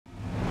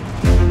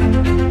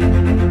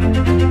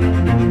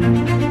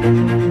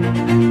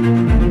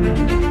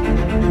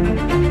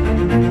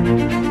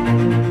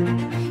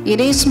It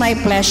is my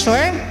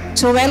pleasure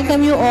to welcome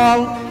you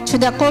all to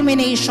the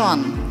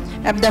culmination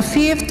of the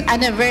 5th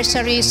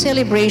anniversary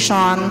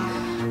celebration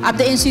of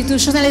the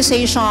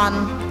institutionalization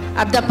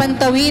of the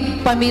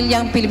Pantawid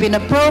Pamilyang Pilipino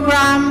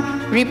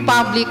Program,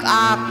 Republic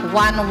Act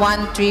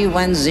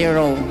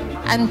 11310.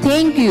 And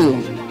thank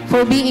you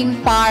for being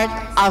part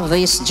of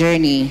this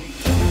journey.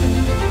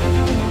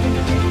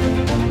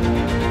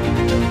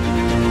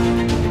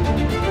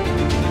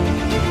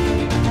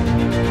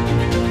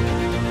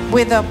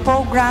 With a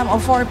program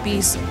of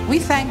 4Ps, we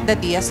thank the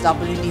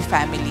DSWD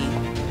family.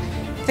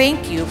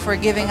 Thank you for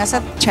giving us a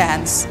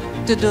chance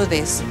to do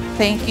this.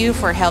 Thank you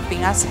for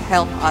helping us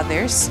help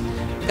others.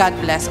 God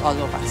bless all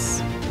of us.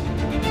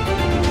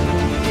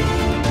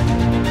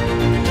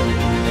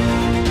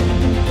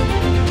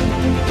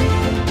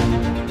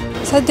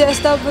 Sa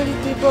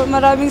DSWD po,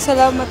 maraming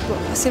salamat po.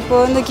 Kasi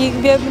po, naging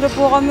miyembro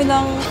po kami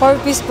ng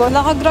 4Ps po.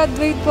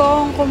 Nakagraduate po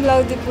akong cum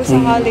laude po sa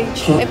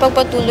college.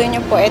 Ipagpatuloy niyo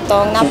po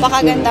itong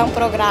napakagandang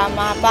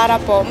programa para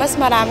po mas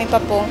marami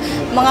pa pong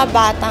mga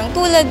batang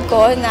tulad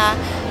ko na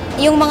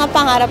yung mga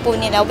pangarap po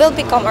nila will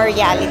become a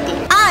reality.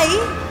 I,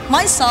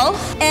 myself,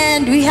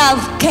 and we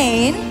have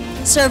Kane,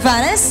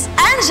 Servanes,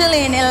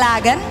 Angeline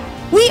Ilagan.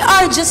 We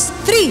are just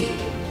 3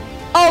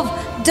 of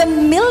the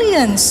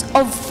millions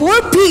of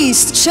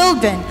 4Ps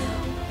children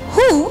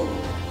who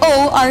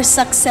owe our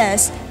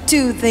success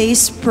to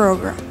this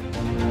program.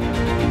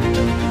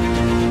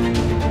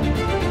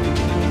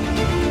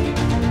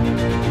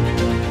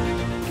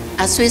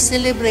 As we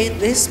celebrate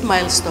this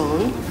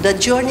milestone, the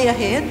journey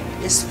ahead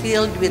is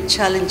filled with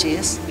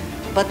challenges,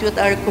 but with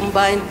our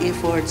combined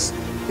efforts,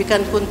 we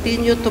can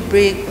continue to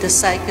break the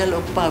cycle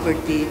of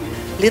poverty.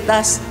 Let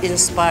us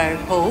inspire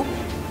hope,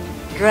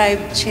 drive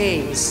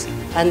change,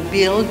 and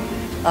build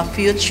a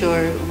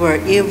future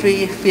where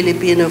every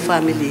Filipino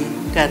family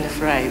can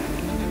thrive.